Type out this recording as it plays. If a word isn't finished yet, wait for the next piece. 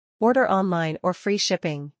Order online or free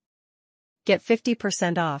shipping. Get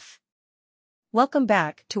 50% off. Welcome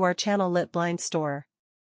back to our channel Lit Blind Store.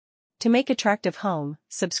 To make attractive home,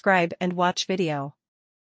 subscribe and watch video.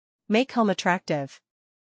 Make home attractive.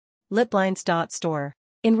 Litblinds.store.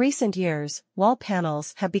 In recent years, wall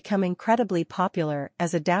panels have become incredibly popular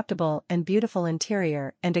as adaptable and beautiful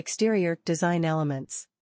interior and exterior design elements.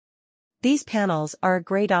 These panels are a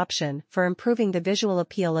great option for improving the visual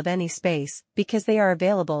appeal of any space because they are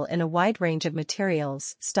available in a wide range of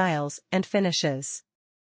materials, styles, and finishes.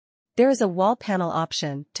 There is a wall panel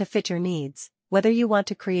option to fit your needs, whether you want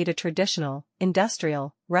to create a traditional,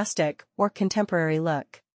 industrial, rustic, or contemporary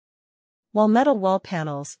look. While metal wall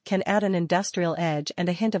panels can add an industrial edge and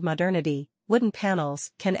a hint of modernity, wooden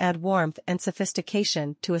panels can add warmth and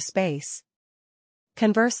sophistication to a space.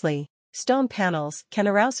 Conversely, stone panels can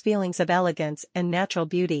arouse feelings of elegance and natural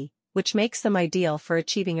beauty, which makes them ideal for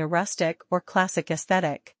achieving a rustic or classic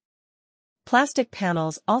aesthetic. Plastic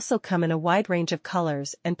panels also come in a wide range of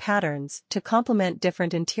colors and patterns to complement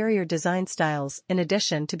different interior design styles in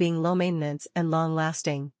addition to being low maintenance and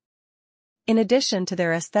long-lasting. In addition to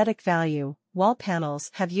their aesthetic value, wall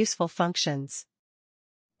panels have useful functions.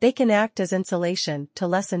 They can act as insulation to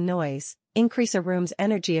lessen noise, increase a room's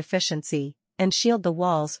energy efficiency, and shield the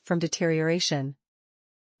walls from deterioration.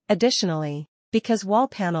 Additionally, because wall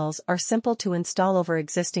panels are simple to install over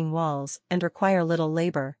existing walls and require little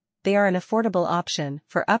labor, they are an affordable option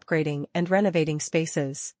for upgrading and renovating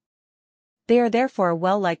spaces. They are therefore a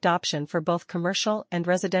well-liked option for both commercial and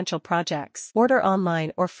residential projects. Order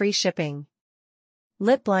online or free shipping.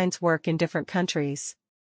 Lit blinds work in different countries: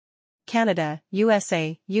 Canada,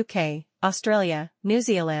 USA, UK, Australia, New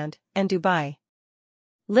Zealand, and Dubai.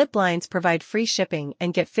 Lit blinds provide free shipping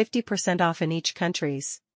and get 50% off in each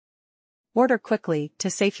countries. Order quickly to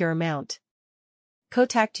save your amount.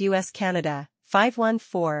 Contact US Canada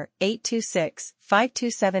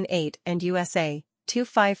 514-826-5278 and USA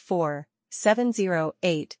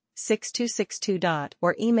 254-708-6262.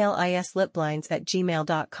 Or email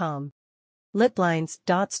islitblinds@gmail.com.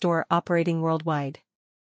 Litblinds.store operating worldwide.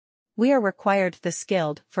 We are required the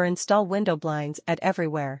skilled for install window blinds at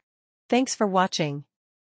everywhere. Thanks for watching.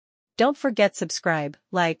 Don't forget subscribe,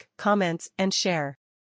 like, comments, and share.